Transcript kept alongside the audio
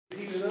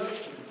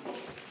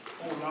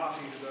I've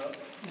heated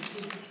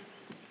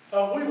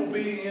up. We will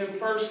be in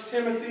 1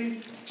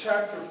 Timothy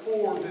chapter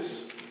 4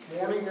 this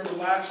morning. Remember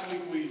last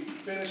week we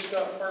finished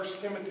up 1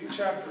 Timothy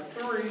chapter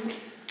 3.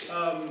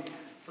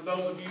 For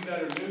those of you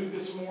that are new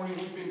this morning,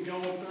 we've been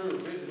going through, or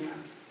visiting,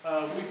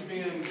 we've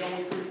been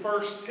going through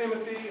 1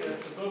 Timothy.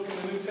 It's a book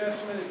in the New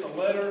Testament. It's a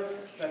letter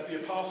that the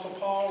Apostle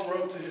Paul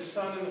wrote to his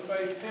son in the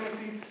faith,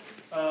 Timothy.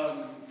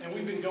 And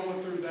we've been going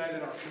through that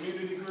in our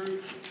community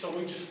group. So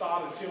we just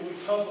thought until we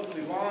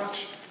publicly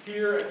launch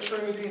here at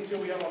Trinity,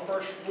 until we have our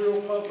first real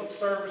public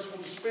service,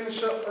 we'll just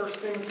finish up 1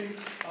 Timothy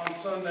on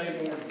Sunday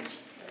mornings.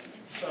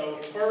 So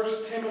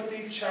 1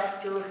 Timothy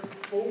chapter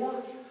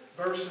 4,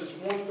 verses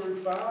 1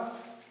 through 5.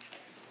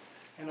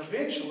 And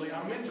eventually,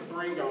 I meant to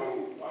bring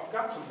I've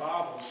got some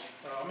Bibles.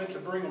 I meant to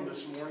bring them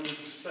this morning and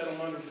just set them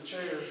under the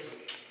chairs, but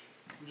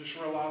I'm just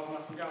realizing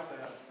I forgot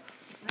that.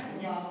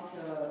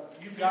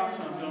 You've got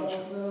some, don't you?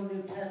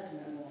 New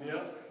Testament ones.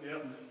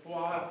 Yep.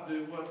 Well, we'll have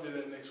to do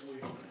that next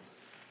week.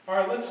 All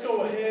right, let's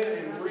go ahead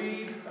and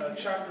read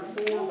chapter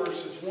 4,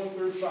 verses 1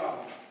 through 5.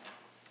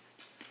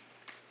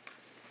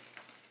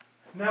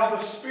 Now the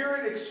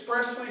Spirit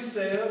expressly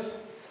says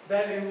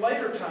that in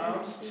later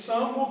times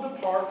some will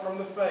depart from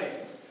the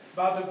faith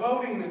by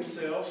devoting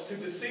themselves to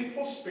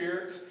deceitful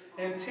spirits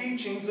and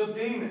teachings of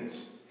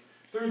demons,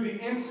 through the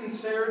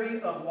insincerity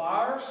of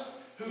liars,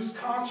 whose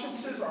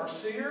consciences are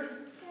seared,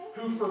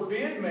 who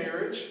forbid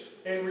marriage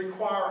and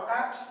require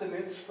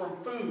abstinence from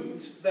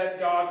foods that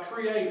God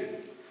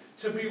created,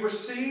 to be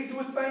received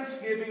with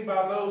thanksgiving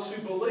by those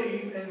who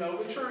believe and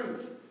know the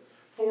truth.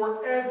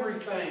 For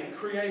everything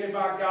created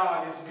by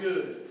God is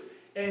good,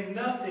 and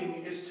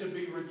nothing is to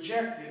be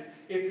rejected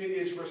if it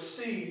is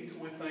received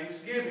with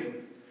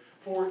thanksgiving,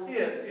 for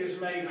it is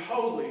made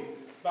holy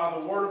by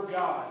the word of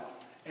God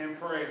and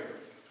prayer.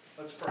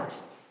 Let's pray.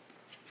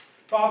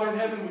 Father in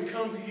heaven, we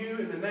come to you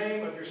in the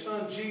name of your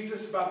Son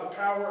Jesus by the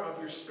power of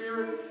your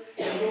Spirit.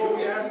 And Lord,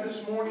 we ask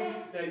this morning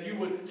that you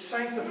would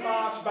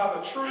sanctify us by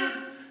the truth.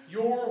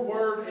 Your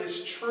word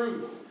is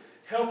truth.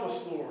 Help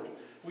us, Lord.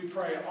 We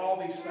pray all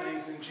these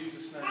things in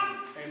Jesus' name.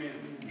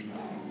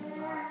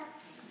 Amen.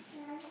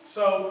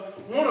 So,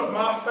 one of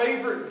my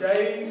favorite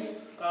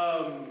days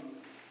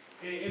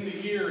in the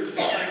year is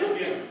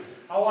Thanksgiving.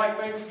 I like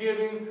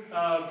Thanksgiving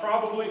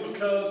probably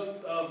because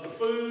of the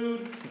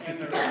food and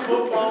there's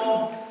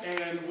football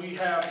and we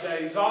have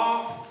days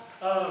off.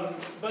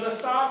 But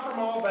aside from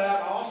all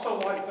that, I also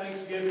like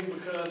Thanksgiving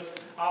because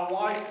I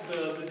like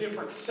the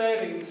different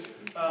settings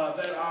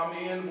that I'm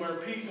in where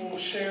people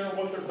share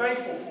what they're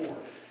thankful for.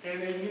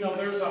 And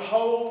there's a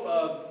whole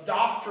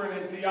doctrine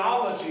and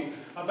theology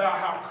about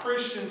how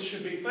Christians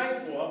should be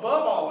thankful.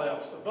 Above all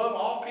else, above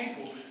all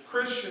people,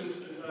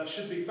 Christians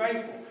should be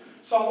thankful.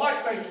 So I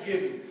like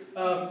Thanksgiving.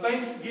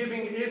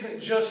 Thanksgiving isn't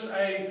just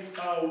a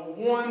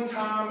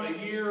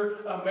one-time-a-year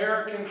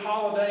American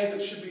holiday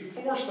that should be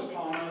forced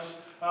upon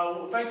us.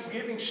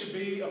 Thanksgiving should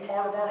be a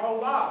part of our whole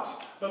lives.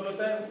 But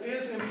that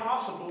is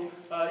impossible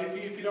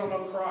if you don't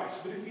know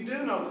Christ. But if you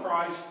do know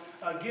Christ,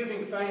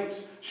 giving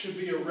thanks should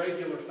be a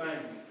regular thing.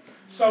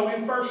 So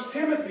in 1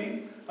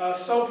 Timothy,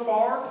 so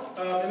far,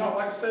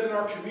 like I said, in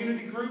our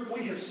community group,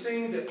 we have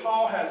seen that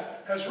Paul has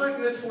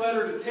written this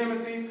letter to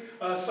Timothy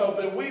so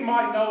that we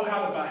might know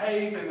how to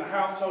behave in the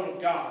household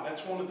of God.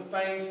 That's one of the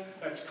things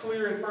that's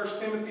clear in 1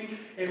 Timothy.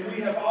 And we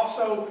have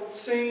also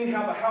seen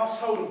how the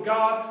household of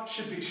God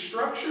should be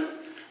structured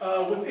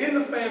within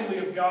the family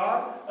of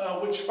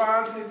God, which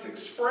finds its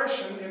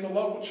expression in the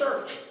local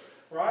church,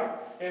 right?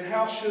 And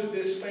how should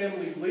this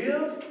family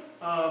live?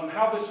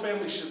 How this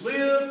family should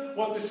live,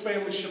 what this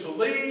family should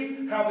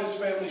believe, how this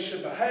family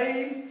should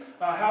behave,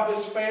 how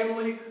this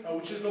family,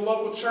 which is the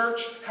local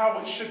church, how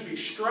it should be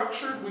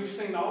structured. We've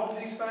seen all of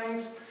these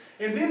things.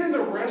 And then in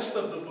the rest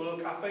of the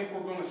book, I think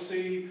we're going to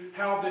see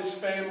how this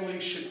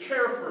family should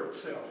care for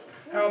itself,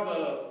 how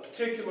the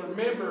particular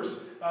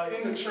members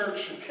in the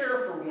church should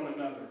care for one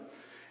another.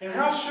 And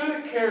how should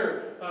it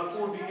care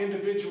for the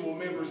individual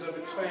members of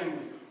its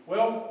family?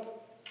 Well,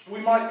 we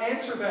might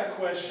answer that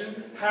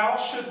question. How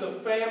should the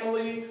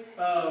family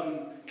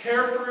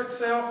care for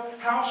itself?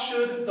 How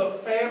should the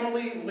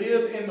family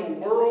live in the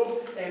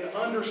world and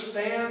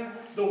understand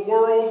the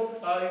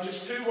world in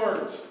just 2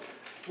 words?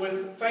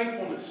 With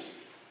thankfulness.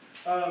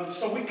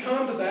 So we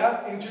come to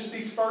that in just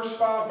these first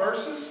 5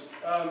 verses.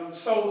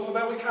 So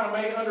that we kind of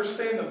may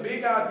understand the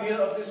big idea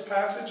of this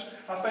passage.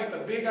 I think the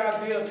big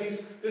idea of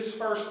this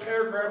first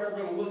paragraph we're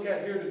going to look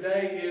at here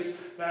today is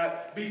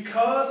that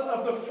because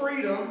of the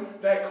freedom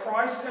that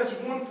Christ has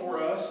won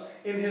for us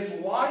in his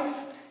life,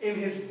 in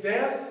his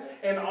death,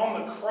 and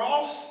on the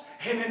cross,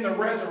 and in the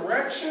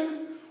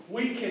resurrection,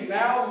 we can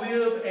now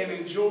live and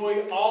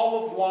enjoy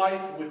all of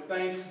life with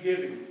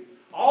thanksgiving.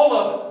 All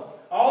of it.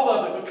 All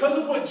of it. Because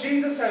of what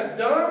Jesus has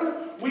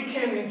done, we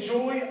can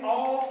enjoy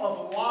all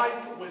of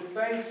life with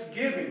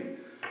thanksgiving.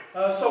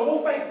 So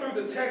we'll think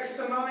through the text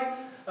tonight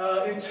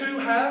in 2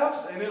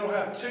 halves, and it'll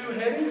have 2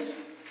 headings.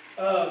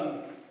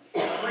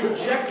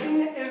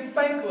 Rejecting in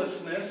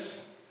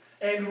thanklessness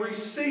and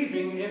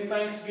receiving in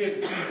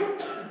thanksgiving.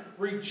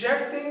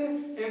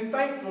 rejecting in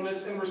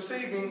thankfulness and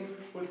receiving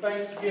with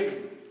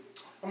thanksgiving.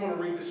 I'm going to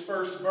read this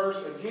first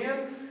verse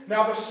again.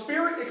 Now the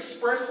Spirit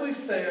expressly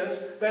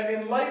says that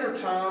in later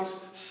times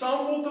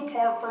some will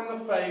depart from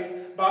the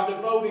faith by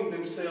devoting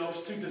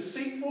themselves to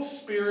deceitful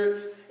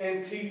spirits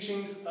and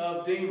teachings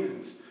of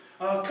demons.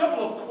 A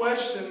couple of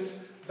questions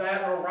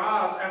that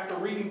arise after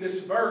reading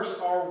this verse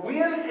are: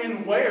 when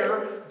and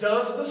where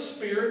does the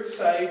Spirit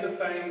say the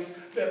things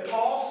that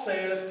Paul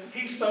says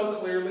he so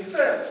clearly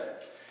says?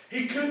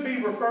 He could be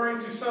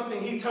referring to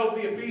something he told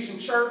the Ephesian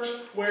church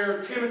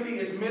where Timothy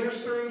is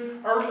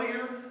ministering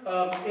earlier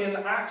in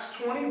Acts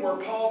 20, where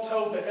Paul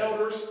told the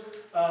elders,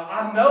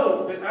 I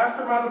know that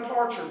after my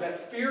departure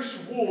that fierce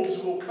wolves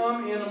will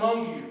come in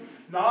among you,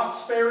 not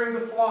sparing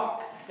the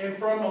flock. And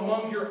from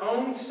among your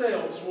own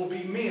selves will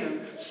be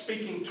men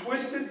speaking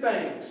twisted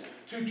things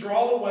to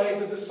draw away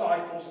the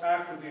disciples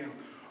after them.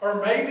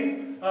 Or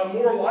maybe,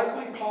 more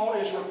likely, Paul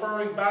is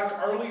referring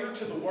back earlier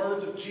to the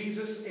words of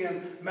Jesus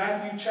in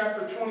Matthew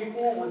chapter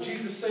 24, where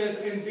Jesus says,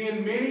 and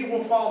then many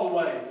will fall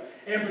away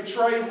and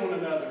betray one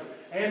another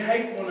and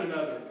hate one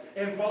another,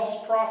 and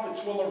false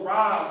prophets will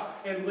arise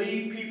and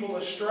lead people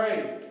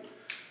astray.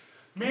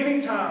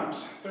 Many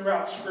times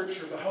throughout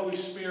Scripture, the Holy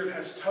Spirit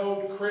has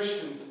told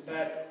Christians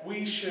that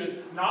we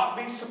should not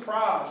be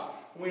surprised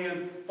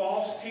when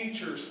false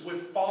teachers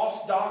with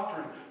false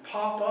doctrine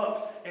pop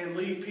up and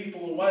lead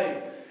people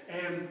away.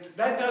 And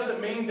that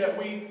doesn't mean that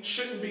we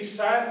shouldn't be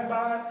saddened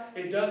by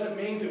it. It doesn't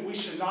mean that we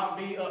should not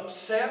be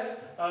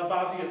upset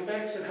by the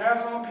effects it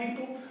has on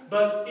people.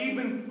 But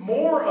even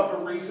more of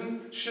a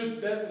reason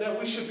that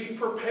we should be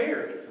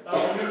prepared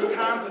when this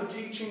kind of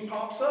teaching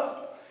pops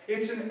up.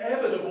 It's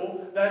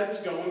inevitable that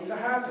it's going to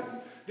happen.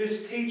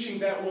 This teaching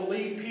that will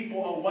lead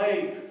people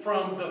away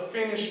from the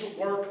finished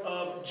work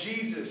of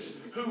Jesus,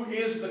 who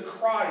is the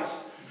Christ,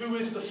 who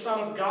is the Son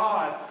of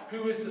God,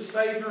 who is the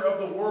Savior of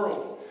the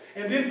world.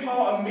 And then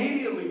Paul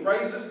immediately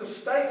raises the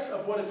stakes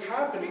of what is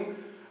happening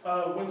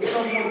when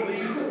someone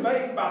leaves the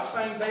faith by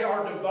saying they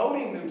are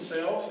devoting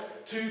themselves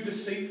to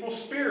deceitful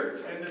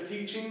spirits and the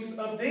teachings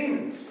of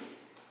demons.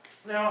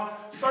 Now,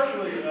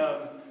 certainly,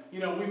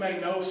 we may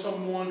know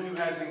someone who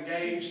has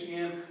engaged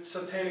in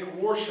satanic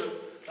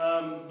worship,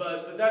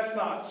 but that's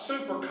not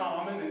super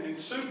common and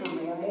super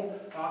normal.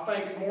 I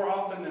think more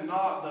often than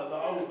not, the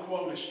old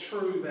quote is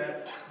true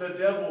that the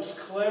devil's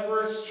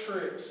cleverest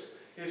tricks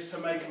is to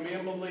make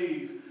men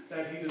believe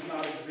that he does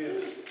not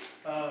exist.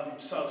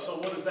 So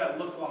what does that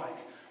look like?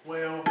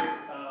 Well,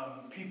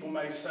 people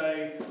may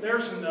say,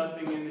 there's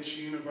nothing in this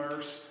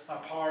universe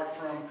apart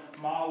from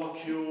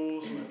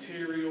molecules,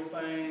 material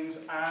things,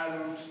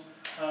 atoms.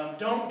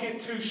 Don't get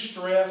too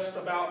stressed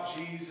about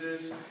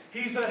Jesus.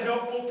 He's a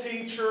helpful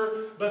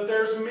teacher, but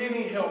there's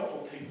many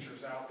helpful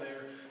teachers out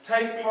there.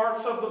 Take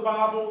parts of the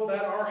Bible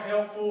that are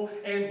helpful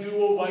and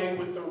do away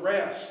with the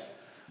rest.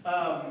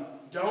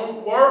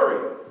 Don't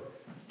worry.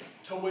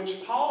 To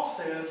which Paul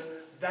says,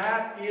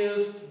 that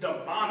is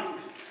demonic.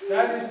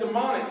 That is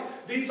demonic.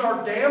 These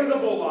are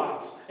damnable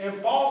lies and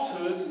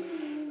falsehoods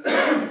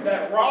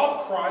that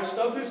rob Christ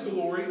of his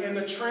glory and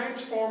the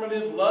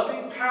transformative,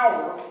 loving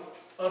power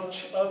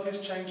of his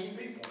changing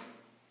people.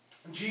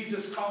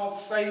 Jesus called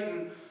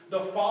Satan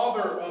the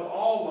father of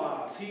all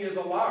lies. He is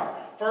a liar.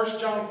 1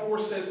 John 4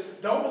 says,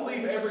 don't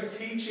believe every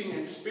teaching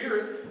and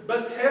spirit,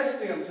 but test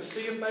them to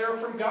see if they are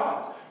from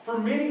God. For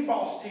many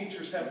false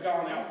teachers have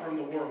gone out from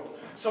the world.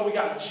 So we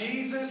got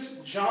Jesus,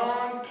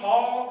 John,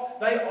 Paul.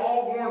 They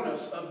all warn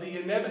us of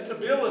the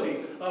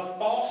inevitability of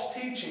false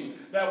teaching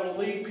that will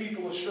lead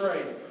people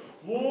astray.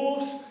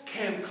 Wolves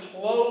can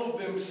clothe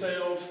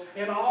themselves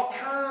in all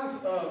kinds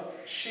of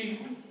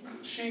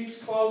sheep's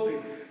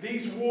clothing.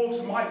 These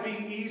wolves might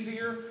be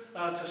easier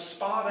to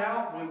spot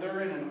out when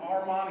they're in an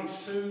Armani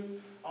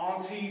suit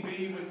on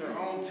TV with their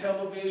own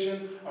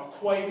television,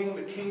 equating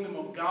the kingdom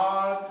of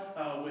God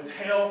with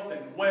health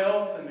and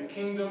wealth and the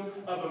kingdom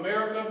of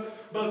America.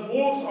 But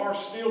wolves are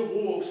still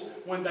wolves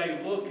when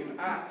they look and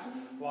act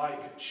like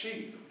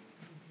sheep,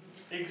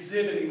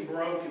 exhibiting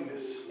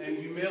brokenness and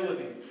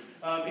humility,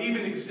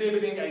 even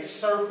exhibiting a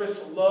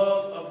surface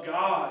love of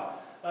God.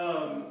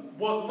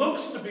 What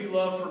looks to be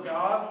love for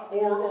God,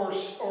 or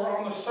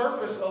on the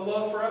surface a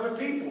love for other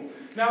people.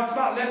 Now, it's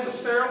not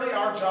necessarily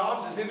our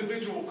jobs as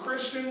individual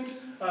Christians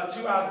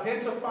to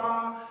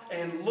identify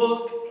and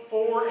look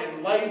for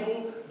and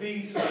label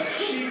these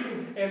sheep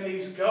and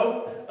these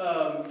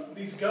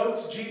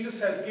goats. Jesus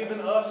has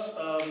given us.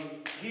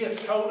 He has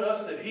told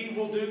us that He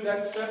will do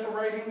that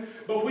separating,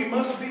 but we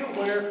must be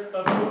aware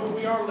of who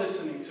we are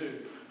listening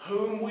to,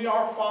 whom we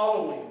are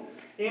following.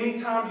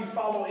 Anytime you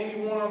follow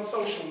anyone on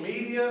social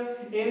media,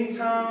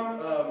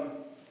 anytime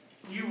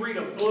you read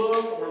a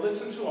book or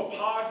listen to a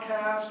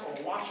podcast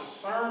or watch a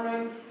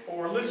sermon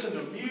or listen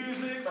to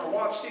music or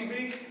watch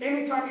TV,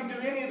 anytime you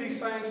do any of these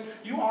things,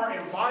 you are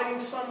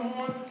inviting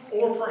someone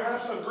or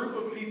perhaps a group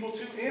of people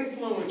to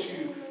influence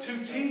you,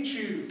 to teach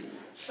you.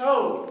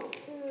 So,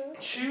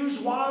 choose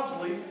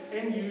wisely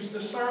and use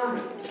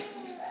discernment.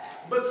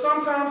 But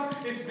sometimes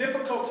it's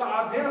difficult to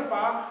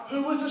identify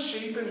who is a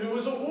sheep and who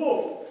is a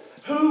wolf.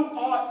 Who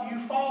ought you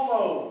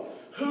follow?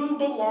 Who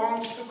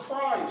belongs to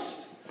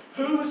Christ?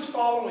 Who is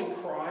following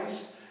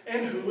Christ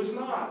and who is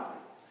not?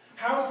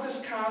 How does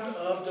this kind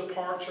of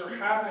departure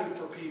happen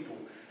for people?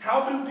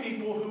 How do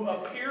people who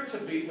appear to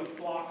be the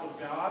flock of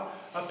God,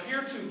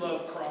 appear to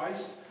love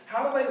Christ,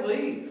 how do they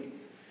leave?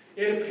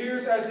 It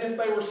appears as if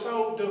they were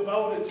so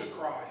devoted to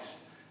Christ,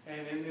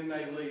 and then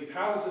they leave.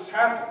 How does this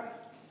happen?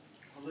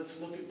 Well, let's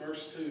look at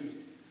verse 2.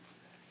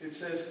 It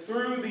says,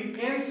 through the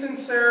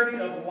insincerity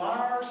of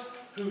liars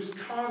whose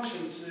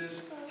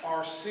consciences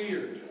are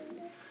seared.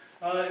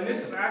 And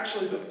this is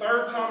actually the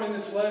third time in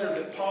this letter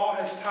that Paul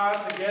has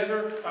tied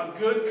together a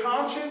good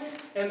conscience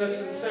and the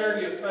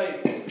sincerity of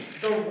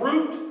faith. The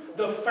root,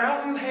 the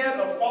fountainhead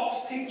of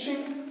false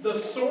teaching, the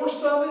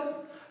source of it,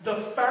 the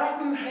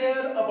fountainhead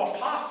of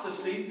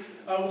apostasy,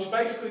 which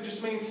basically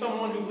just means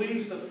someone who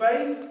leaves the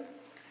faith,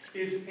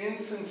 is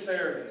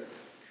insincerity.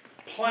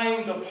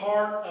 Playing the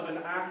part of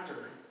an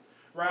actor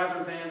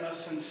rather than a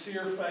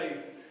sincere faith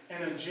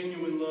and a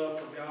genuine love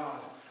for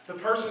God. The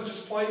person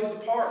just plays the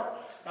part.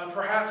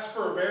 Perhaps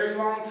for a very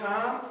long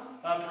time,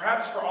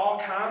 perhaps for all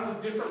kinds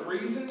of different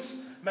reasons.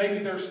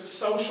 Maybe there's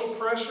social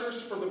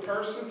pressures for the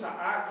person to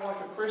act like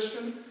a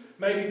Christian.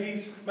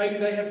 Maybe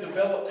they have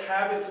developed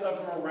habits of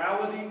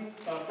morality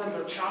from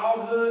their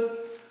childhood.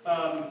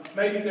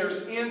 Maybe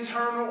there's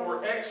internal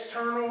or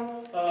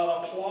external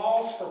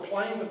applause for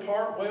playing the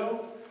part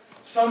well.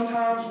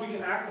 Sometimes we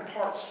can act the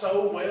part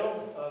so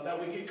well that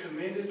we get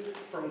commended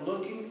for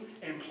looking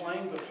and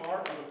playing the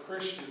part of a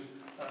Christian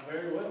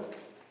very well.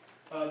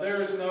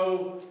 There is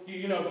no,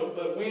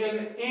 but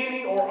when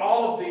any or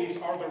all of these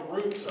are the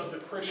roots of the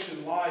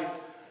Christian life,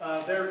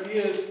 there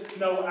is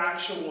no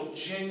actual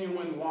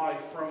genuine life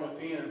from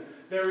within.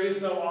 There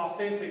is no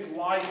authentic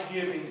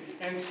life-giving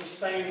and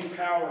sustaining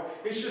power.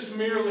 It's just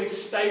merely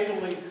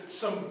stapling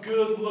some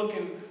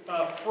good-looking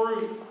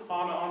fruit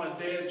on a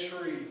dead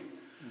tree.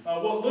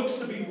 What looks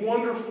to be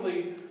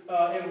wonderfully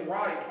and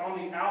right on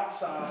the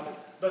outside,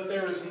 but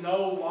there is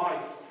no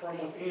life from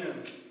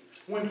within.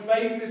 When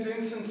faith is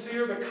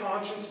insincere, the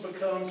conscience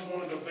becomes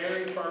one of the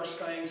very first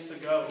things to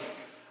go.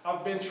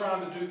 I've been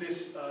trying to do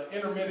this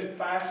intermittent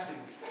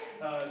fasting.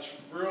 It's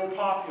real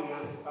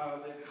popular,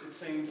 it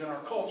seems, in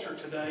our culture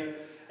today.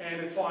 And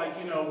it's like,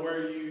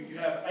 where you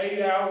have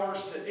 8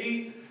 hours to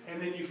eat,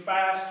 and then you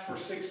fast for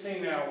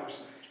 16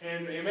 hours.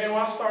 And man,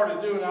 when I started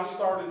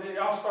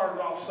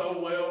off so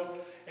well.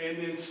 And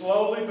then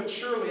slowly but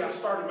surely, I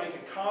started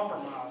making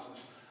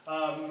compromises.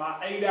 My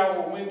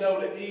 8-hour window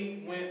to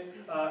eat went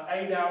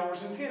 8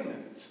 hours and 10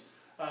 minutes.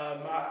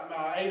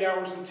 My 8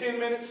 hours and 10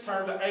 minutes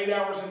turned to 8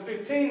 hours and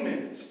 15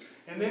 minutes.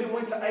 And then it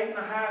went to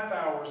 8.5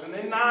 hours, and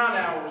then 9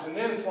 hours. And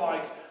then it's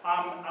like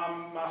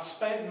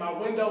my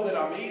window that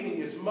I'm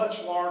eating is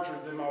much larger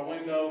than my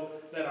window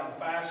that I'm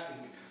fasting.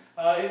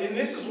 And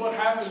this is what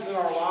happens in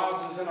our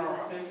lives, in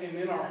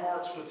our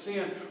hearts with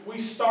sin. We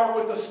start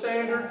with a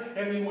standard,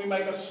 and then we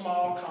make a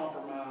small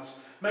compromise.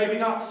 Maybe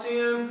not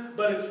sin,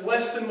 but it's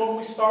less than what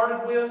we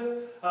started with.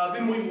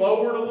 Then we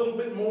lower it a little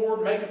bit more,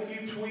 make a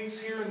few tweaks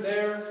here and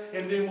there,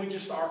 and then we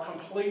just are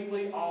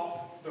completely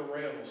off the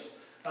rails.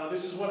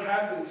 This is what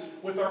happens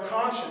with our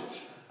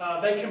conscience.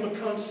 They can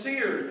become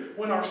seared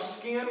when our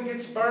skin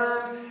gets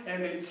burned,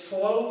 and it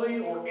slowly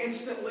or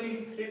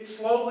instantly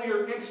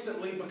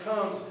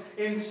becomes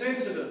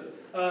insensitive.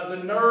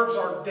 The nerves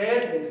are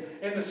deadened,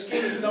 and the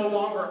skin is no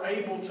longer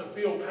able to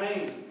feel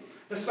pain.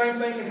 The same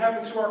thing can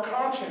happen to our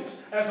conscience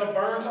as it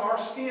burns our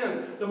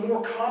skin. The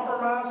more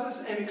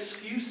compromises and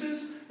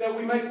excuses that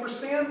we make for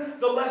sin,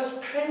 the less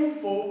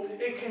painful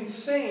it can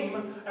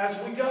seem as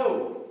we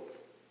go.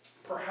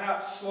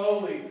 Perhaps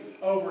slowly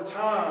over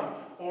time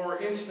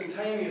or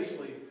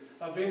instantaneously,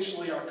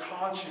 eventually our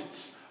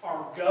conscience,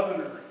 our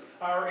governor,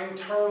 our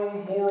internal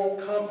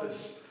moral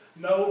compass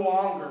no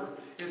longer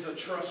is a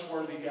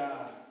trustworthy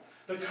guide.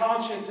 The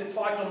conscience, it's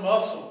like a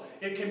muscle.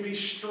 It can be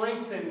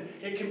strengthened,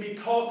 it can be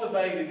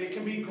cultivated, it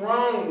can be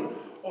grown,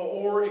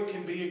 or it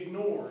can be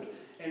ignored,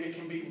 and it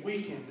can be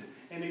weakened,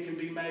 and it can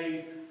be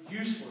made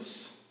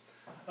useless.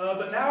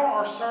 But now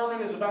our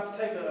sermon is about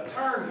to take a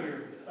turn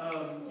here.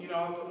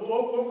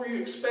 What were you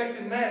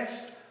expecting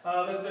next?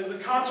 The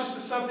conscience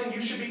is something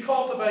you should be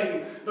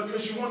cultivating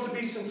because you want to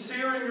be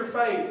sincere in your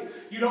faith.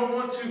 You don't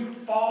want to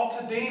fall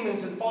to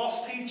demons and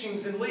false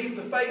teachings and leave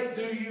the faith,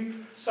 do you?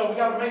 So we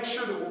got to make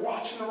sure that we're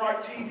watching the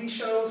right TV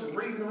shows and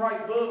reading the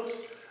right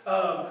books.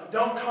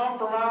 Don't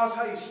compromise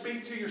how you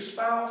speak to your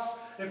spouse.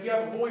 If you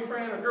have a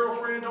boyfriend or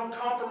girlfriend, don't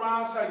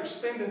compromise how you're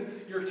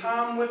spending your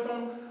time with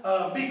them.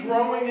 Be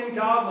growing in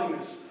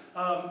godliness.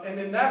 And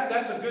then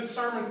that's a good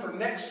sermon for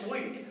next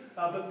week.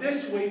 But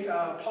this week,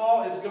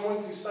 Paul is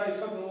going to say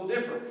something a little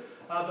different.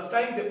 The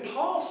thing that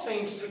Paul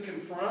seems to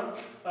confront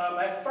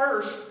at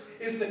first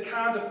is the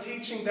kind of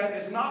teaching that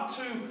is not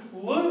too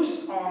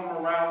loose on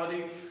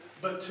morality,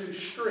 but too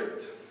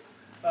strict.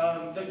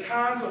 The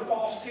kinds of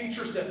false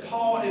teachers that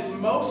Paul is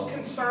most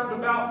concerned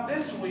about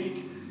this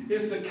week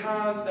is the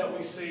kinds that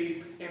we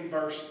see in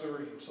verse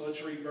 3. So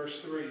let's read verse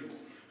 3.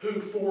 who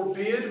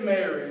forbid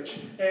marriage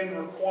and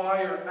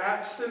require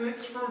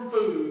abstinence from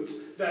foods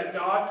that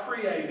God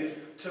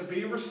created to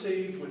be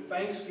received with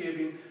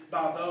thanksgiving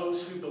by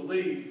those who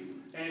believe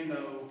and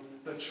know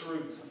the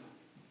truth.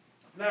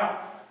 Now,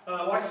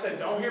 like I said,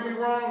 don't hear me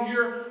wrong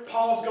here.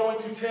 Paul's going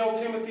to tell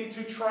Timothy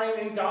to train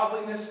in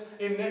godliness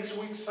in next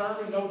week's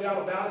sermon, no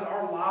doubt about it.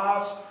 Our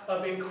lives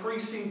of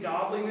increasing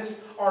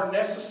godliness are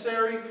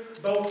necessary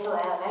both for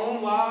our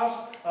own lives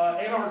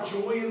and our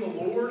joy in the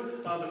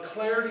Lord, the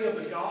clarity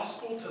of the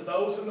gospel to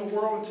those in the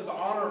world and to the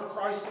honor of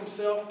Christ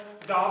himself.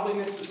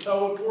 Godliness is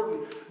so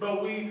important,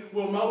 but we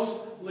will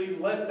mostly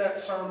let that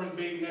sermon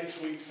be next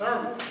week's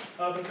sermon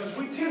because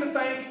we tend to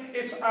think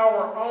it's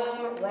our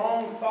own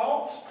wrong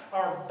thoughts,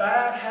 our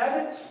bad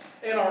habits,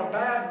 and our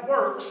bad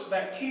works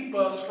that keep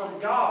us from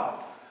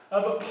God.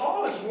 But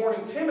Paul is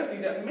warning Timothy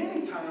that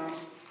many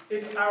times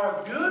it's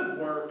our good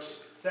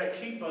works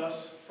that keep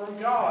us from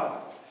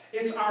God.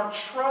 It's our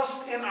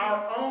trust in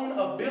our own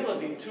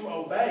ability to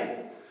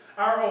obey.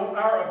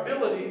 Our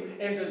ability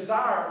and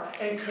desire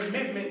and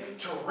commitment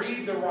to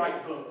read the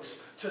right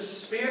books, to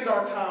spend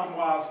our time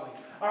wisely,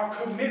 our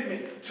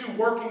commitment to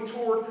working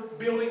toward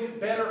building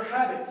better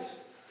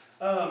habits.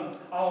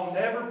 I'll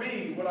never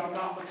be what I'm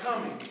not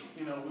becoming,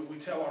 we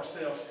tell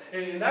ourselves.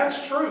 And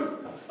that's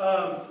true.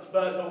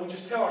 But we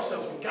just tell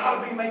ourselves, we've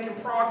got to be making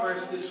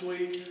progress this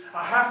week.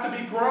 I have to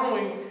be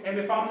growing. And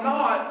if I'm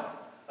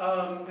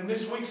not, then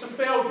this week's a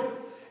failure.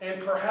 And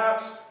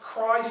perhaps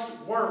Christ's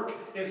work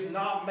is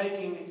not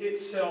making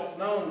itself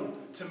known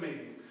to me.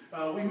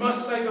 We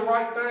must say the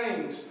right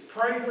things,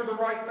 pray for the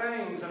right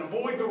things, and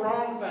avoid the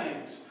wrong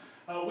things.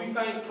 We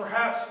think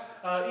perhaps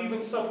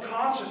even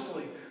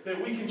subconsciously that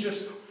we can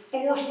just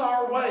force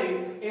our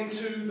way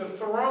into the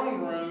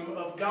throne room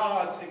of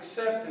God's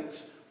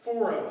acceptance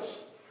for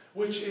us,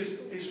 which is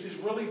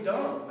really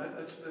dumb.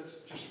 That's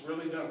just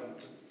really dumb,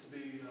 to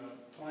be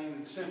plain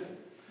and simple.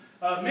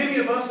 Many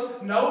of us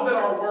know that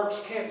our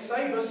works can't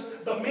save us,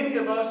 but many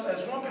of us,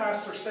 as one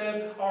pastor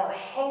said, are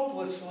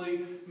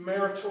hopelessly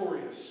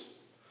meritorious.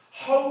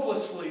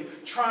 Hopelessly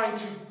trying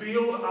to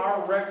build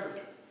our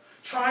record.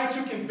 Trying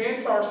to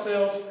convince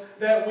ourselves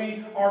that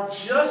we are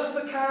just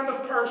the kind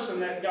of person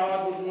that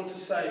God would want to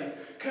save.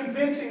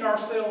 Convincing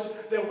ourselves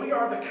that we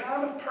are the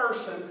kind of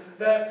person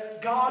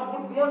that God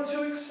would want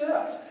to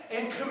accept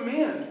and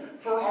commend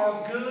for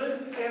our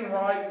good and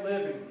right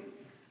living.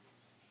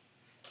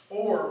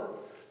 Or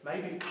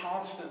maybe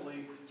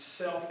constantly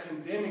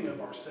self-condemning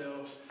of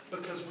ourselves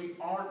because we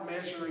aren't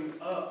measuring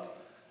up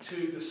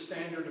to the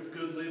standard of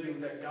good living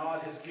that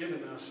God has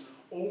given us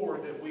or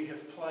that we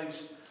have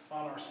placed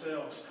on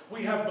ourselves.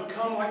 We have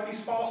become like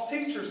these false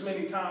teachers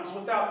many times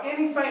without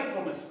any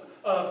thankfulness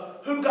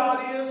of who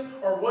God is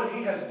or what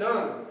He has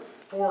done,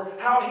 for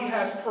how He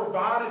has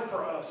provided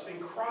for us in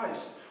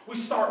Christ. We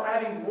start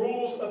adding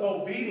rules of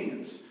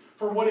obedience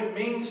for what it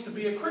means to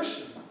be a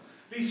Christian.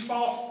 These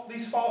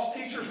false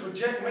teachers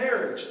reject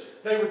marriage.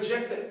 They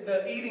reject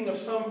the eating of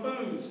some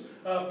foods,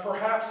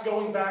 perhaps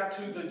going back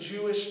to the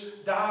Jewish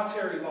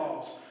dietary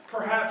laws.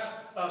 Perhaps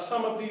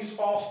some of these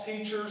false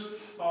teachers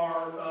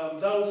are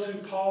those who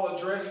Paul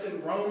addressed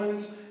in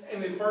Romans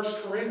and in 1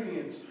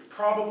 Corinthians,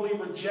 probably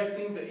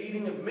rejecting the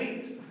eating of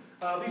meat.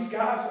 These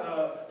guys,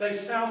 they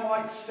sound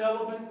like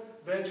celibate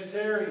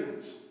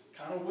vegetarians.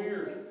 Kind of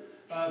weird.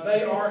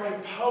 They are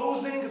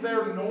imposing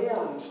their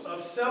norms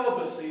of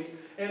celibacy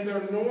and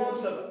their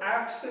norms of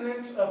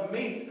abstinence of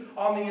meat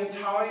on the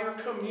entire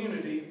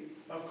community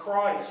of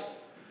Christ.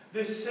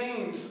 This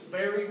seems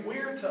very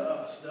weird to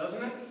us,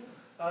 doesn't it?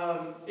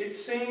 It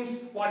seems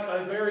like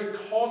a very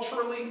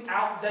culturally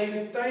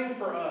outdated thing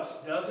for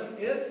us, doesn't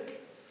it?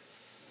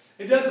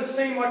 It doesn't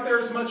seem like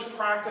there's much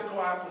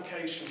practical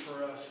application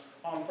for us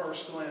on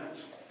first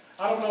glance.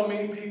 I don't know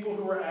many people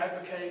who are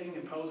advocating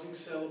imposing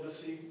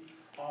celibacy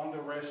on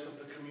the rest of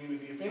the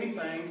community. If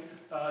anything,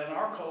 in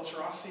our culture,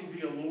 I see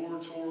the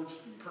allure towards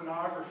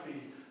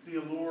pornography, the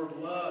allure of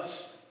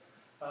lust,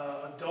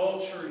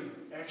 adultery,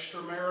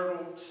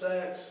 extramarital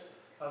sex,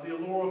 the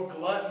allure of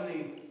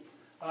gluttony.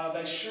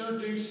 They sure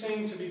do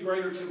seem to be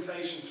greater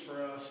temptations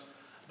for us.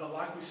 But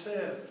like we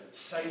said,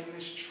 Satan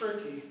is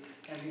tricky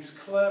and he's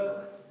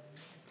clever.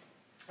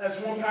 As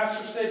one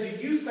pastor said,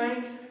 do you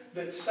think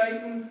that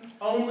Satan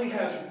only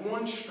has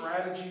one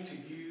strategy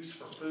to use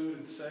for food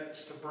and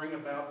sex to bring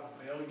about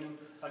rebellion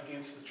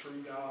against the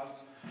true God?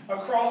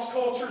 Across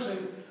cultures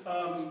and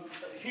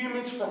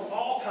humans from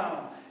all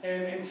time,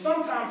 and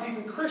sometimes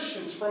even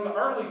Christians from the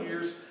early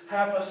years,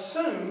 have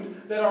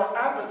assumed that our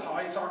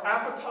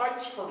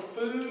appetites for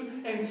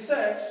food and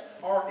sex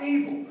are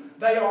evil.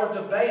 They are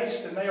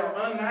debased and they are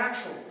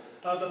unnatural.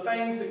 The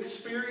things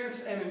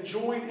experienced and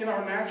enjoyed in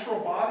our natural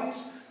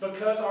bodies,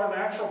 because our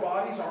natural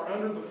bodies are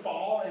under the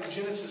fall in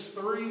Genesis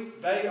 3,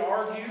 they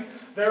argue.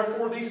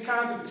 Therefore, these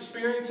kinds of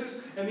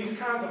experiences and these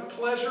kinds of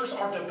pleasures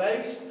are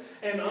debased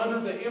and under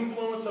the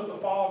influence of the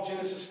fall of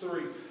Genesis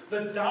 3.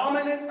 The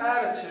dominant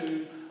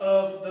attitude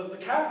of the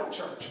Catholic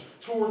Church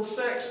towards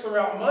sex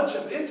throughout much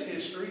of its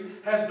history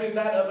has been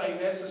that of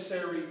a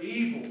necessary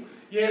evil.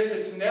 Yes,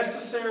 it's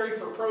necessary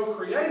for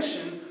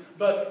procreation,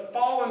 But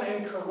fallen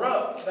and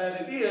corrupt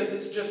that it is,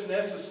 it's just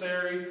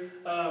necessary.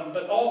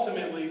 But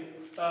ultimately,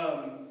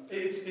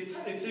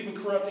 it's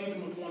even corrupt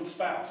even with one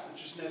spouse.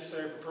 It's just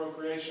necessary for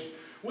procreation.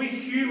 We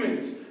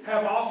humans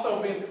have also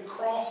been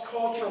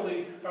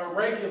cross-culturally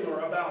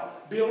regular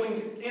about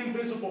building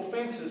invisible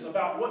fences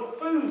about what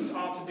foods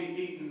ought to be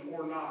eaten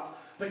or not.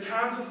 The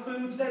kinds of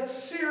foods that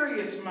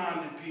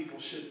serious-minded people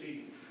should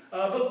eat.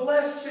 But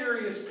less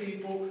serious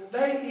people,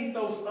 they eat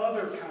those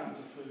other kinds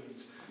of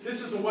foods.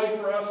 This is a way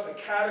for us to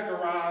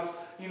categorize,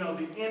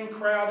 the in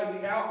crowd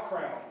and the out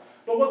crowd.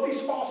 But what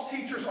these false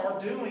teachers are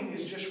doing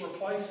is just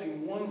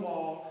replacing one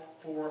law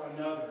for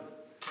another.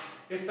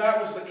 If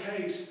that was the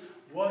case,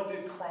 what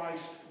did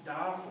Christ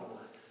die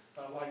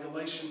for? Like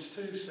Galatians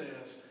 2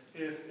 says,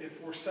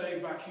 if we're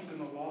saved by keeping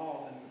the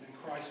law, then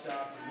Christ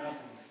died for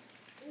nothing.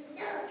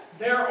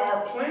 There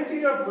are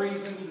plenty of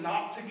reasons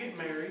not to get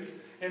married,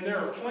 and there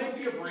are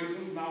plenty of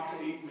reasons not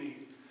to eat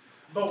meat.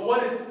 But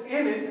what is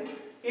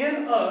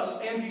in us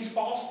and these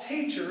false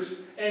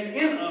teachers and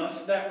in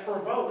us that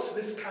provokes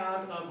this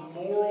kind of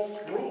moral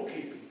rule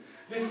keeping,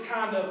 this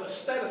kind of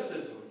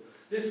asceticism,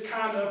 this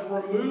kind of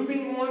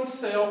removing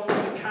oneself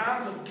from the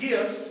kinds of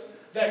gifts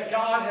that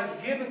God has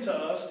given to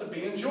us to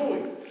be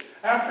enjoyed.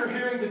 After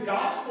hearing the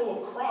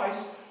gospel of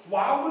Christ,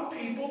 why would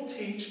people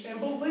teach and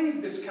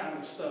believe this kind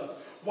of stuff?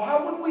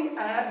 Why would we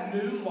add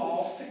new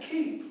laws to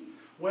keep?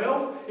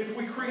 Well, if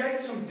we create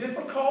some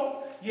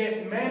difficult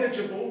yet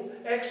manageable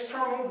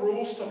external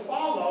rules to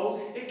follow,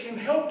 it can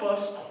help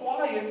us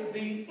quiet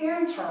the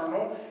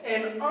internal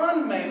and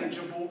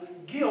unmanageable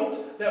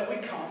guilt that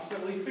we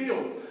constantly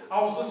feel.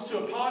 I was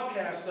listening to a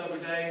podcast the other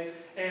day,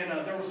 and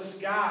there was this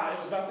guy. It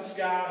was about this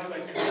guy who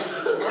had committed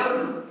this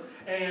murder.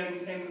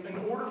 And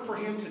in order for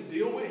him to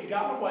deal with it, he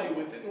got away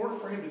with it. In order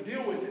for him to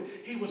deal with it,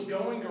 he was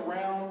going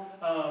around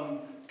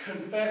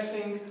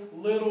confessing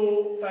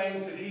little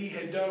things that he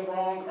had done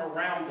wrong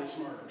around this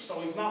murder.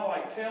 So he's not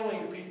like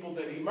telling people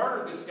that he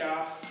murdered this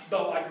guy,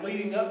 but like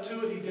leading up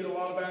to it, he did a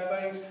lot of bad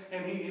things.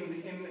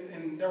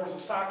 And there was a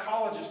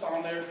psychologist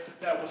on there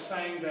that was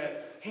saying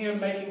that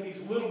him making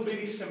these little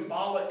bitty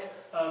symbolic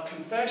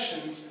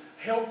confessions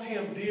helped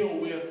him deal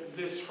with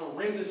this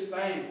horrendous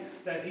thing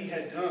that he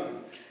had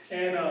done.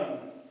 And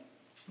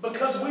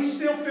because we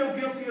still feel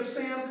guilty of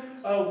sin,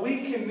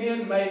 we can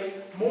then make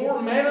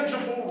more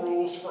manageable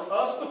rules for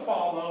us to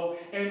follow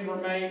and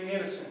remain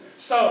innocent.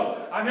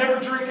 So, I never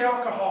drink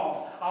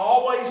alcohol. I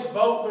always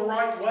vote the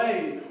right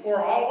way. Or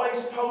I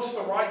always post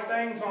the right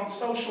things on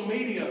social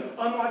media,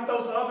 unlike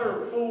those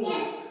other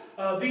fools.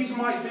 These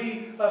might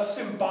be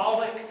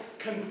symbolic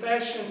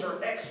confessions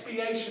or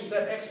expiations.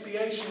 That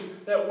expiation,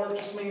 that word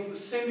just means the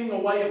sending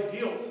away of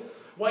guilt.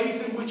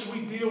 Ways in which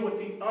we deal with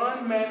the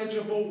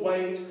unmanageable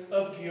weight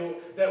of guilt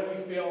that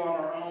we feel on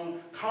our own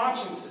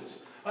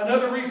consciences.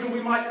 Another reason we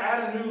might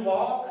add a new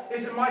law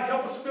is it might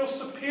help us feel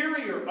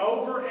superior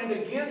over and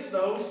against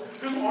those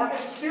who aren't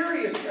as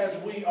serious as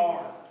we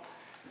are.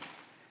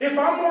 If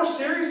I'm more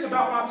serious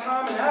about my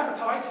time and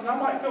appetites, then I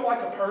might feel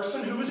like a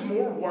person who is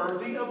more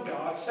worthy of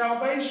God's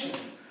salvation.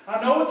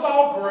 I know it's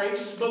all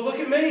grace, but look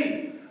at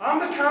me. I'm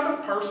the kind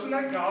of person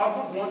that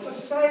God would want to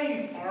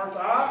save, aren't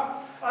I?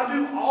 I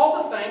do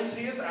all the things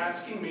He is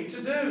asking me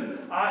to do.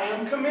 I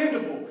am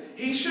commendable.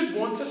 He should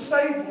want to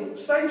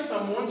save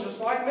someone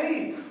just like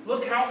me.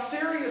 Look how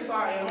serious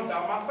I am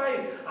about my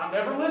faith. I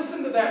never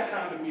listen to that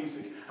kind of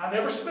music. I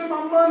never spend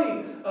my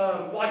money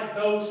like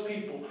those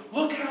people.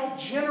 Look how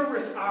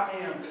generous I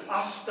am.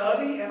 I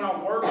study and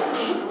I work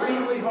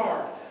extremely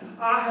hard.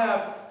 I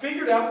have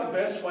figured out the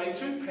best way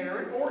to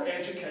parent or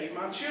educate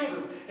my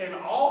children, and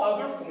all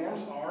other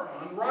forms are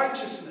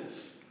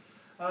unrighteousness.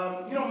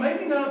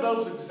 Maybe none of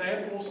those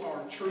examples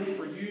are true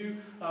for you,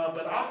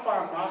 but I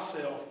find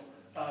myself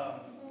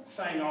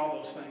saying all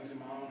those things in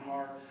my own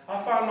heart.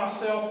 I find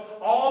myself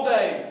all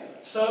day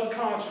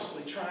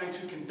subconsciously trying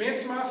to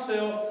convince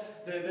myself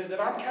that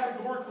I'm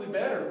categorically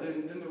better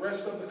than the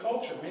rest of the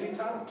culture many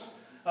times,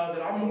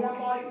 that I'm more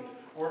enlightened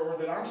or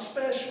that I'm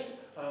special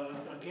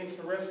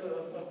against the rest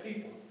of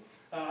people.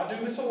 I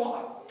do this a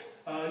lot.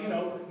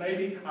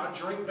 Maybe I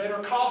drink better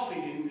coffee,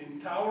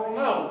 and Tyler will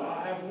know.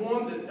 I have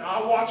one that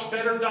I watch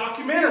better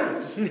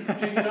documentaries.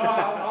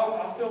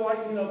 I feel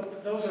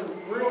like, those are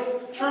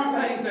real, true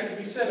things that can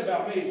be said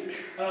about me.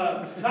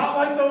 Not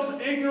like those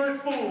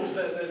ignorant fools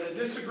that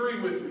disagree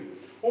with me.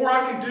 Or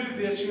I can do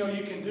this, you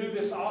can do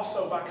this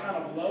also by kind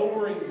of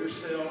lowering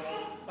yourself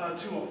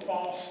to a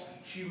false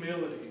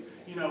humility.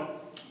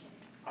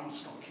 I'm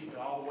just going to keep it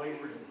all the way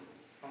real.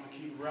 I'm going to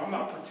keep it real. I'm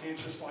not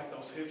pretentious like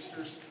those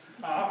hipsters.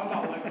 I'm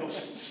not like those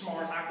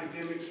smart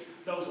academics,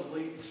 those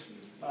elites,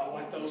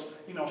 like those,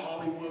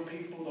 Hollywood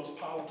people, those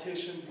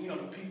politicians, the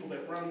people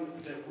that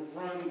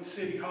run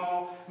City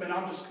Hall. Man,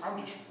 I'm just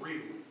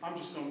real. I'm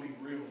just going to be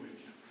real with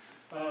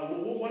you.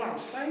 What I'm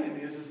saying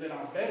is that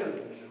I'm better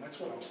than them. That's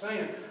what I'm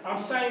saying. I'm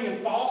saying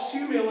in false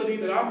humility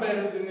that I'm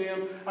better than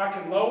them. I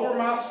can lower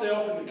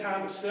myself in the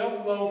kind of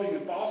self-loathing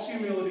and false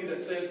humility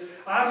that says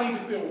I need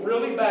to feel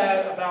really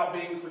bad about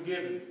being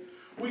forgiven.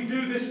 We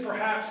do this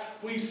perhaps,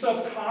 we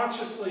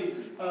subconsciously,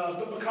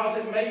 but because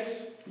it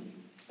makes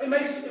It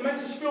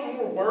makes us feel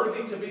more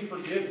worthy to be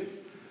forgiven.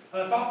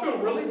 If I feel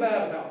really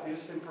bad about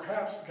this, then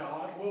perhaps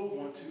God will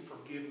want to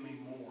forgive me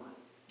more.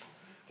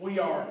 We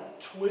are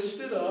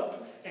twisted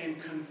up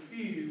and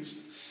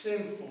confused,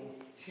 sinful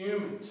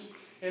humans.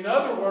 In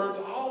other words,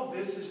 all of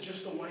this is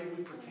just a way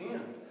we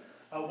pretend,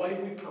 a way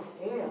we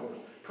perform,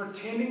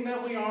 pretending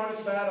that we aren't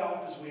as bad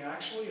off as we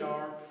actually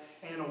are,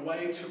 and a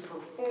way to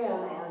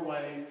perform our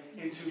way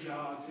into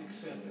God's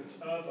acceptance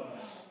of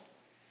us.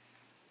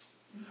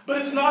 But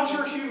it's not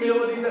your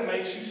humility that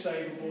makes you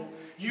savable.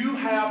 You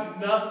have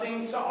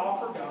nothing to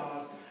offer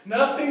God,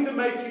 nothing to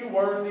make you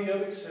worthy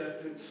of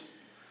acceptance.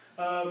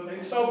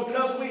 And so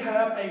because we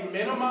have a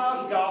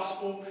minimized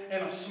gospel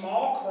and a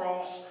small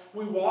cross,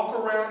 we walk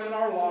around in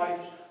our life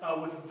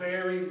with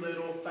very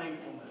little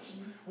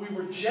thankfulness. We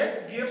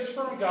reject gifts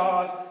from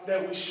God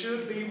that we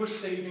should be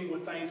receiving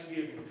with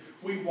thanksgiving.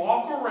 We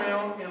walk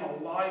around in a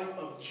life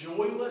of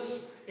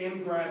joyless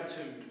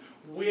ingratitude,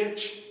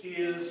 which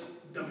is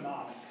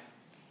demonic.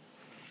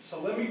 So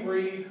let me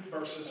read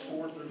verses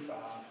 4 through 5.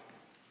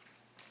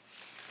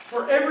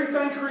 For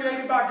everything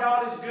created by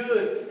God is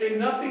good, and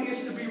nothing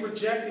is to be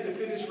rejected if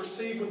it is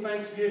received with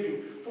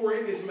thanksgiving, for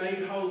it is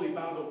made holy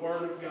by the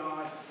word of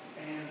God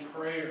and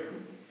prayer.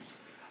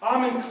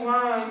 I'm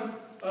inclined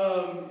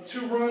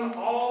to run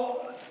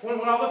all... When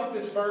I look at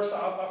this verse,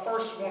 I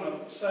first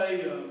want to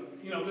say,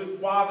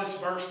 why this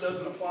verse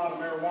doesn't apply to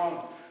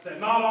marijuana. That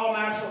not all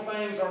natural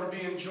things are to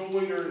be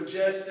enjoyed or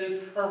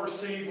ingested or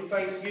received with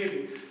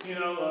thanksgiving.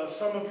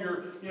 Some of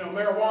your,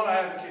 marijuana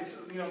advocates,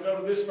 go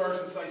to this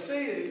verse and say,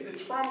 see, it's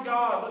from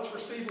God, let's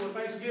receive it with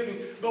thanksgiving.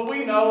 But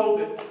we know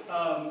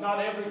that not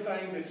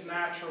everything that's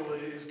natural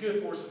is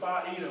good for us. If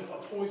I eat a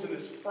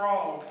poisonous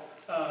frog,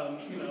 I'm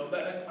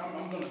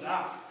going to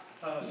die.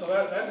 So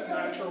that's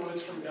natural and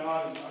it's from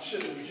God, and I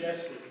shouldn't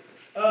ingest it.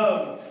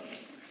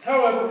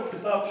 However,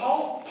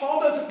 Paul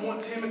doesn't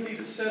want Timothy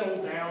to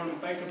settle down and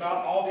think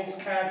about all these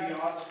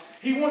caveats.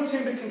 He wants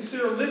him to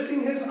consider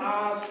lifting his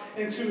eyes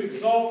and to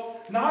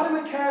exult not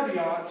in the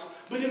caveats,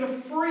 but in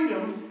the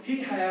freedom he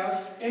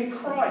has in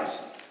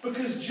Christ.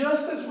 Because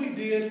just as we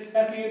did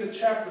at the end of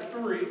chapter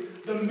 3,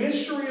 the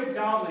mystery of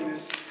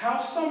godliness, how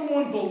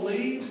someone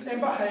believes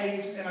and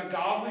behaves in a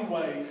godly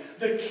way,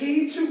 the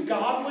key to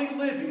godly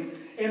living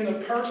in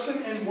the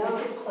person and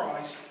work of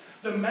Christ,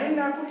 the main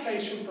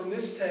application from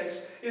this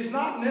text is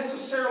not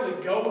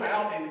necessarily go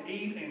out and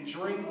eat and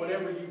drink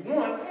whatever you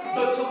want,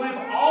 but to live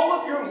all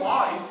of your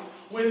life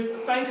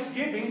with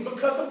thanksgiving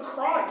because of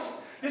Christ.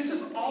 This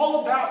is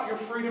all about your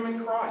freedom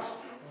in Christ.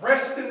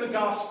 Rest in the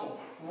gospel.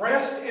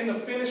 Rest in the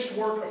finished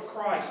work of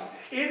Christ.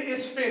 It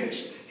is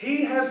finished.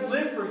 He has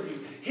lived for you.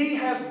 He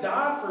has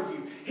died for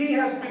you. He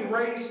has been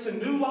raised to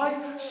new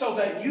life so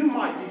that you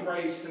might be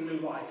raised to new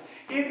life.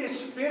 It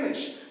is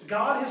finished.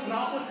 God has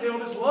not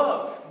withheld his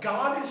love.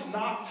 God is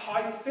not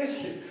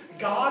tight-fisted.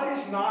 God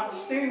is not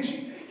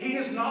stingy. He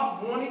is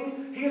not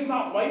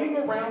waiting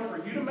around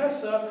for you to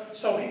mess up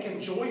so he can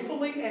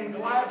joyfully and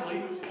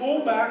gladly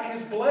pull back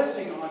his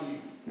blessing on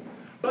you.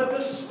 But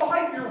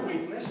despite your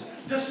weakness,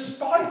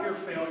 despite your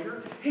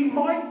failure, he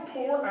might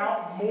pour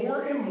out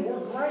more and more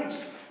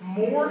grace,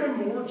 more and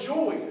more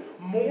joy,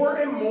 more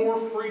and more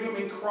freedom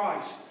in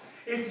Christ.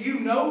 If you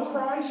know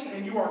Christ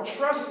and you are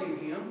trusting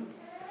him,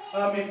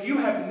 if you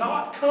have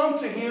not come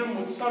to him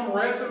with some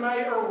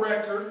resume or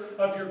record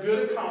of your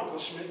good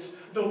accomplishments,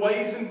 the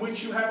ways in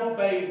which you have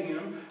obeyed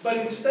him, but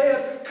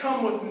instead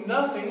come with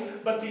nothing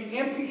but the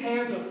empty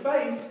hands of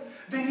faith,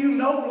 then you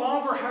no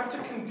longer have to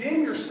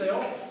condemn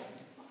yourself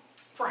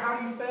for how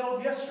you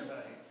failed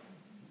yesterday.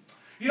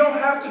 You don't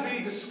have to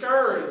be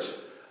discouraged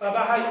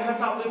about how you have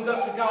not lived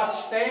up to God's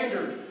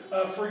standard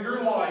for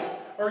your life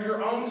or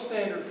your own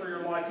standard for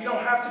your life. You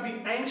don't have to be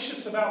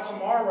anxious about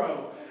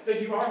tomorrow,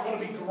 that you aren't going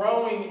to be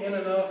growing in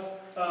enough,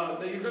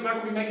 that you're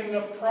not going to be making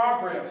enough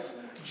progress.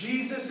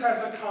 Jesus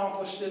has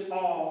accomplished it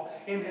all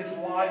in his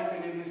life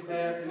and in his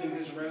death and in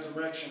his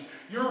resurrection.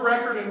 Your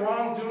record in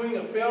wrongdoing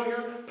of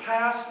failure,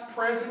 past,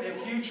 present,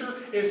 and future,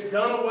 is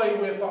done away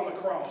with on the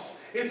cross.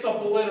 It's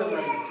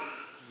obliterated.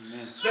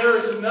 There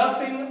is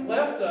nothing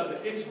left of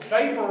it. It's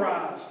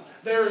vaporized.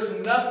 There is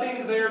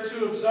nothing there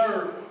to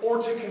observe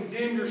or to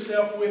condemn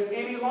yourself with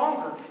any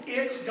longer.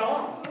 It's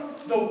gone.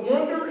 The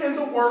wonder and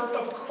the work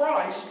of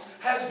Christ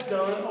has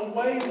done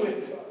away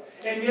with it.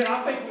 And yet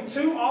I think we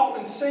too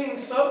often sing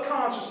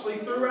subconsciously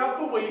throughout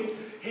the week,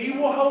 he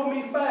will hold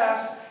me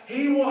fast,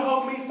 he will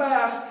hold me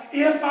fast.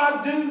 If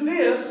I do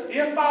this,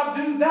 if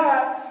I do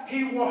that,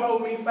 he will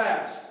hold me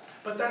fast.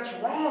 But that's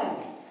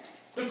wrong.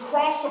 The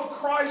cross of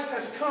Christ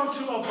has come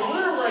to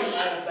obliterate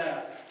all of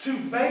that, to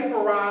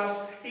vaporize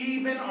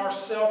even our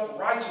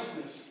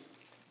self-righteousness.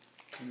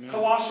 Amen.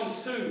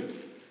 Colossians 2,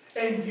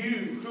 and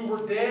you who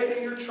were dead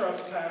in your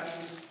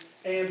trespasses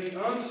and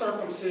the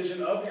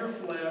uncircumcision of your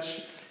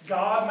flesh,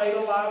 God made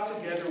alive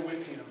together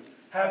with him,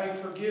 having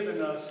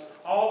forgiven us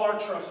all our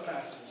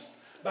trespasses,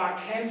 by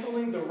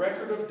canceling the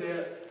record of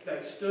debt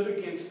that stood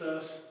against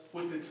us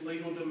with its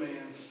legal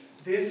demands.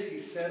 This he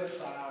set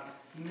aside,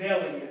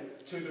 nailing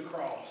it to the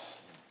cross.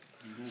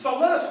 Mm-hmm. So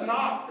let us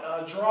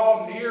not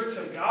draw near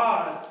to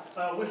God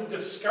with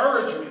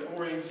discouragement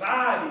or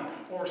anxiety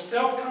or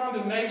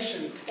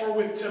self-condemnation or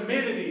with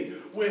timidity,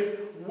 with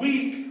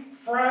weak,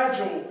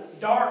 fragile,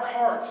 dark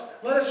hearts,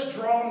 let us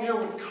draw near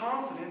with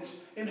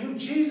confidence in who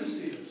Jesus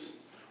is.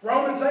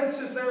 Romans 8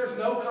 says there is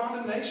no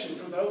condemnation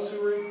for those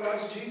who are in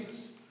Christ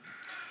Jesus.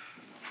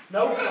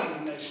 No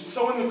condemnation.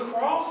 So in the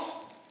cross,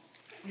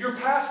 your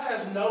past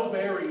has no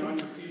bearing on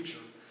your future.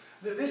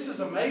 This is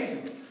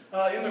amazing.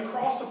 In the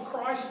cross of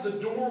Christ, the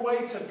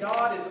doorway to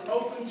God is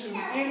open to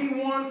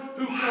anyone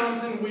who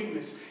comes in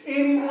weakness.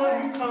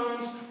 Anyone who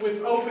comes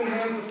with open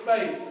hands of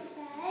faith.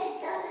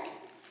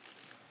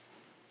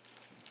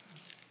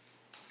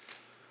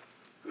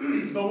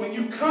 But when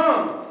you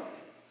come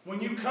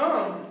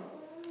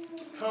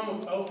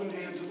with open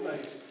hands of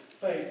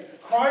faith.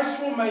 Christ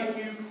will make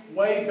you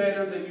way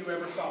better than you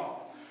ever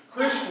thought.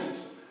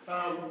 Christians,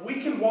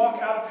 we can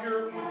walk out of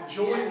here with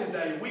joy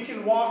today. We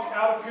can walk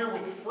out of here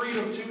with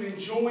freedom to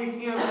enjoy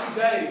Him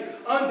today.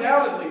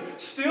 Undoubtedly,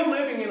 still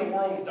living in a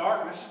world of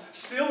darkness,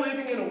 still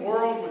living in a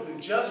world with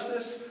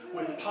injustice,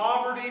 with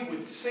poverty,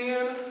 with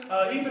sin,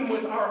 even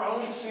with our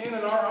own sin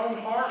and our own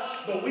heart.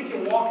 But we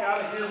can walk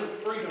out of here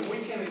with freedom.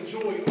 We can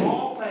enjoy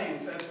all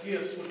things as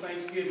gifts with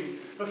thanksgiving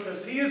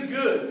because He is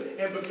good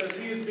and because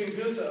He has been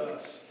good to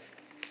us.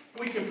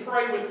 We can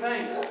pray with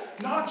thanks,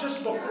 not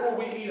just before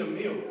we eat a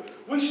meal.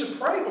 We should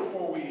pray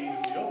before we eat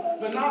a meal,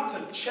 but not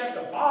to check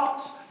a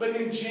box, but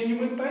in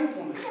genuine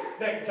thankfulness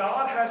that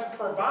God has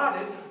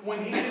provided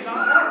when He did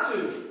not have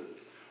to.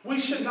 We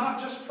should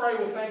not just pray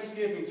with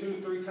thanksgiving 2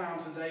 to 3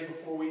 times a day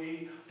before we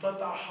eat, but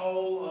the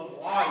whole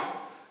of life.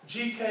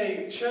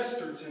 G.K.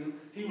 Chesterton,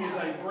 he was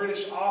a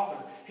British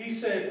author. He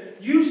said,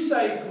 "You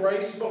say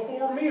grace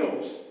before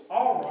meals.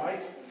 All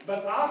right,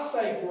 but I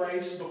say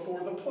grace before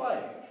the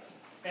play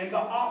and the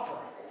opera,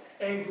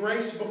 and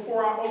grace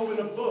before I open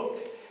a book,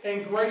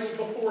 and grace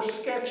before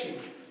sketching,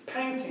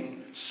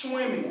 painting,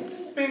 swimming,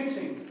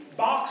 fencing,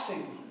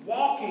 boxing,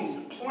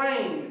 walking,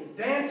 playing,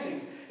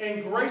 dancing,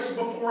 and grace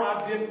before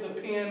I dip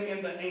the pen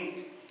in the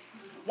ink."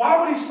 Why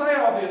would he say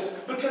all this?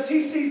 Because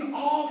he sees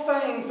all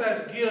things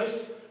as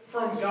gifts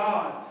from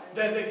God.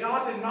 That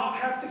God did not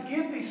have to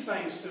give these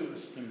things to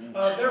us.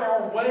 There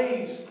are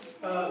ways,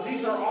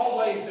 these are all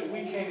ways that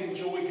we can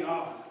enjoy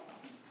God.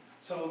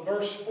 So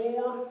verse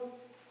 4,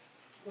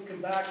 looking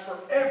back, for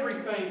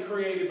everything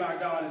created by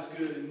God is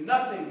good, and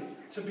nothing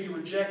to be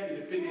rejected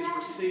if it is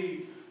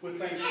received with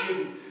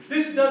thanksgiving.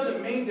 This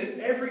doesn't mean that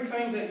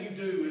everything that you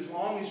do, as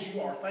long as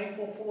you are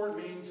thankful for it,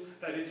 means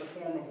that it's a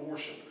form of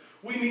worship.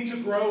 We need to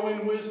grow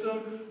in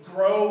wisdom,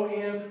 grow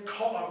in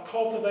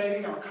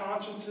cultivating our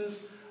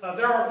consciences.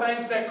 There are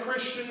things that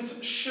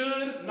Christians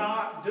should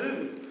not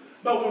do.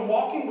 But when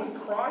walking with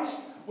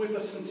Christ, with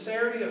a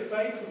sincerity of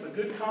faith, with a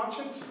good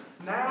conscience,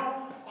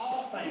 now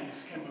all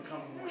things can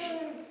become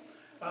worship.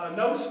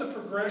 Notice the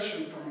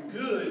progression from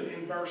good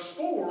in verse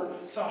 4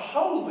 to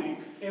holy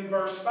in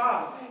verse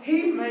 5.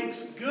 He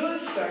makes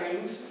good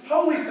things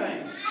holy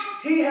things.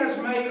 He has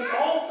made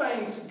all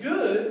things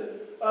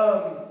good,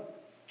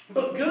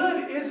 but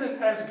good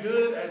isn't as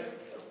good as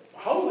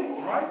holy,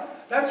 right?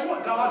 That's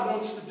what God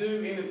wants to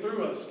do in and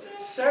through us.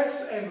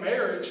 Sex and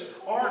marriage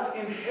aren't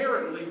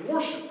inherently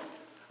worship,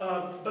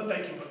 but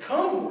they can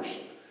become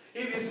worship.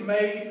 It is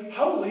made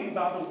holy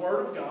by the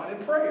Word of God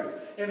in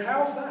prayer. And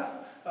how's that?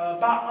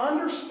 By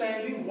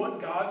understanding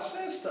what God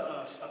says to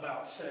us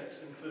about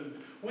sex and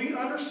food. We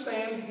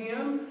understand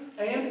Him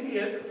and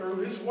it through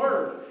His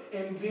Word,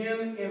 and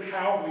then in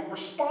how we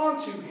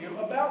respond to Him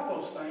about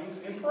those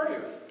things in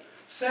prayer.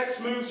 Sex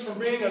moves from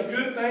being a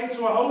good thing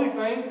to a holy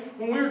thing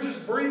when we are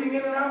just breathing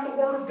in and out the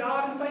Word of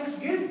God in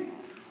thanksgiving.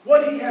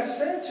 What He has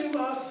said to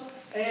us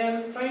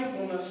and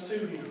thankfulness to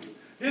Him.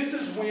 This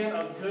is when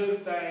a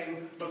good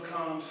thing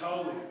becomes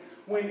holy,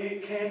 when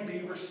it can be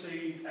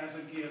received as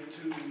a gift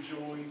to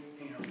enjoy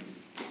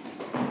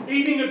Him.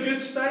 Eating a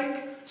good steak,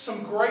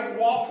 some great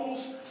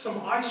waffles, some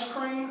ice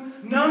cream,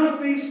 none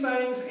of these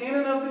things in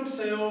and of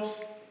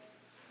themselves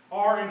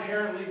are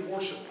inherently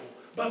worshipful.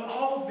 But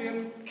all of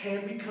them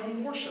can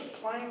become worship.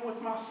 Playing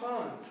with my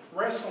son,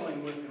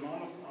 wrestling with him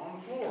on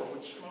the floor,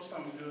 which most of the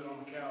time we do it on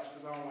the couch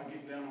because I don't like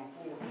getting down on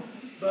the floor.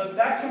 But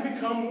that can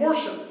become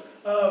worship.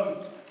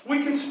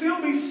 We can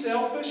still be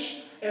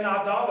selfish and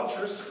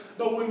idolatrous,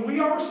 but when we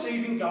are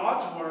receiving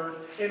God's Word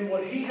and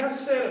what He has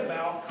said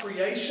about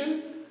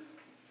creation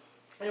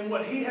and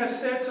what He has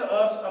said to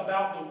us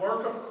about the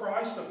work of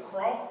Christ, the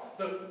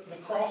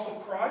cross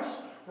of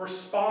Christ,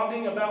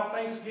 responding about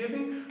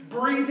thanksgiving,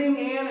 breathing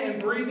in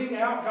and breathing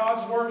out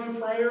God's Word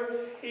in prayer,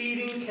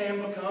 eating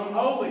can become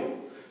holy.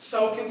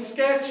 So can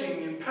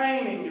sketching and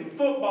painting and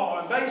football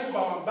and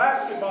baseball and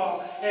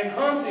basketball and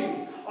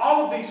hunting.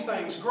 All of these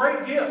things,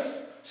 great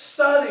gifts.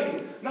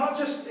 Studying,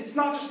 it's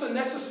not just a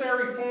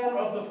necessary form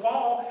of the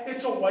fall,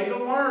 it's a way to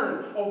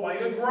learn, a way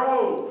to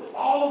grow.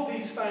 All of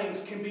these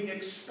things can be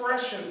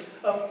expressions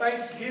of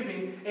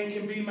thanksgiving and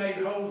can be made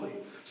holy.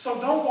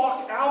 So don't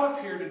walk out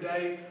of here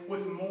today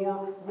with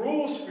more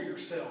rules for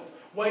yourself,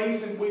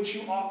 ways in which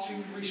you ought to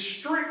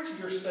restrict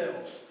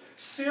yourselves.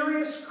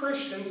 Serious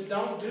Christians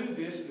don't do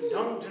this and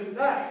don't do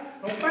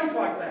that. Don't think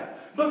like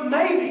that. But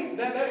maybe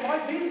that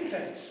might be the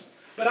case.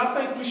 But I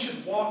think we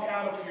should walk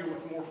out of here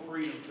with more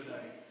freedom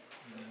today.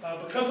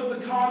 Because of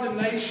the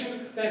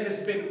condemnation that has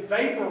been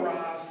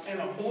vaporized and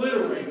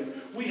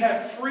obliterated, we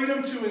have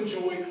freedom to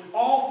enjoy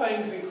all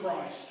things in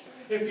Christ.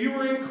 If you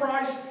are in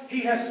Christ, He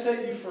has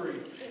set you free.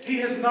 He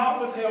has not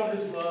withheld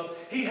His love.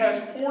 He has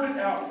poured it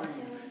out for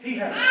you. He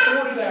has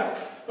poured it out.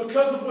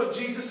 Because of what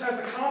Jesus has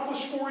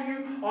accomplished for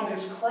you on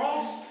His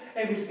cross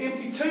and His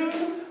empty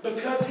tomb,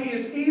 because He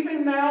is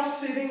even now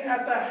sitting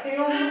at the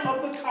helm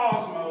of the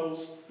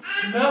cosmos,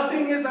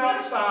 nothing is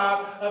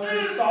outside of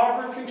His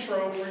sovereign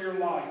control for your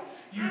life.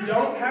 You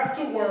don't have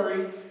to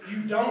worry.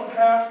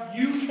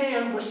 You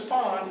can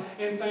respond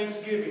in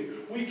thanksgiving.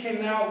 We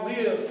can now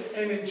live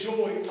and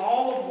enjoy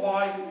all of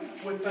life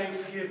with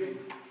thanksgiving,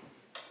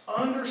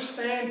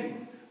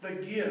 understanding the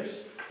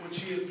gifts which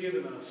He has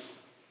given us.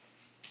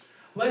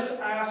 Let's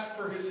ask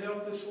for His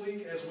help this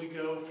week as we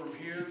go from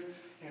here,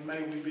 and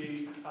may we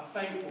be a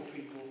thankful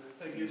people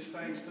that gives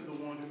thanks to the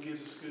one who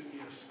gives us good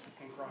gifts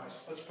in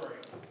Christ. Let's pray.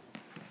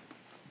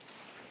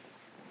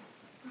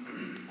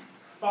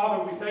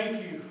 Father, we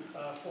thank You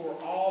for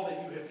all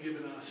that You have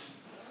given us.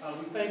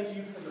 We thank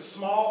You for the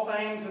small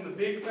things and the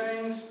big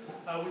things.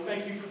 We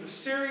thank You for the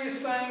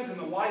serious things and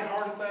the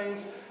lighthearted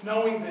things,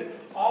 knowing that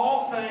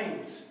all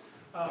things,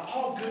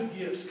 all good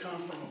gifts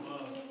come from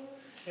above.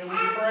 And we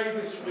pray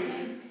this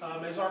week,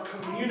 as our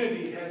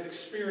community has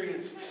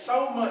experienced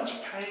so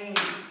much pain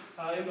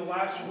in the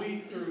last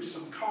week through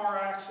some car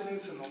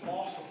accidents and the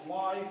loss of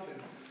life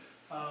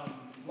and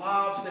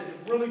lives that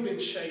have really been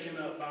shaken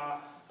up by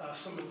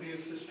some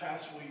events this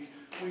past week.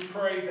 We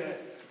pray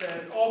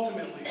that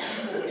ultimately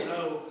people would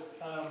know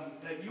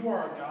that You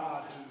are a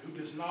God who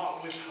does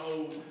not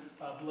withhold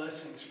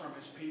blessings from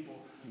His people,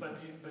 but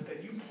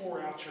that You pour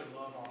out Your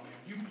love on them.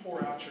 You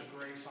pour out Your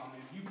grace on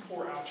them. You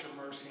pour out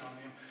Your mercy on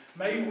them.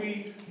 May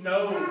we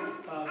know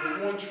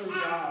the one true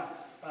God,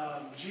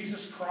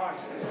 Jesus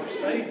Christ, as our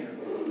Savior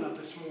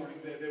this morning.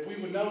 That we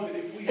would know that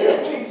if we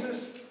have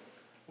Jesus,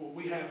 well,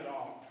 we have it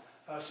all.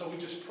 So we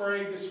just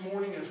pray this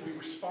morning as we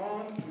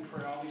respond. We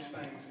pray all these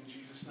things in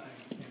Jesus'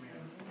 name.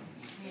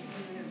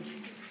 Amen.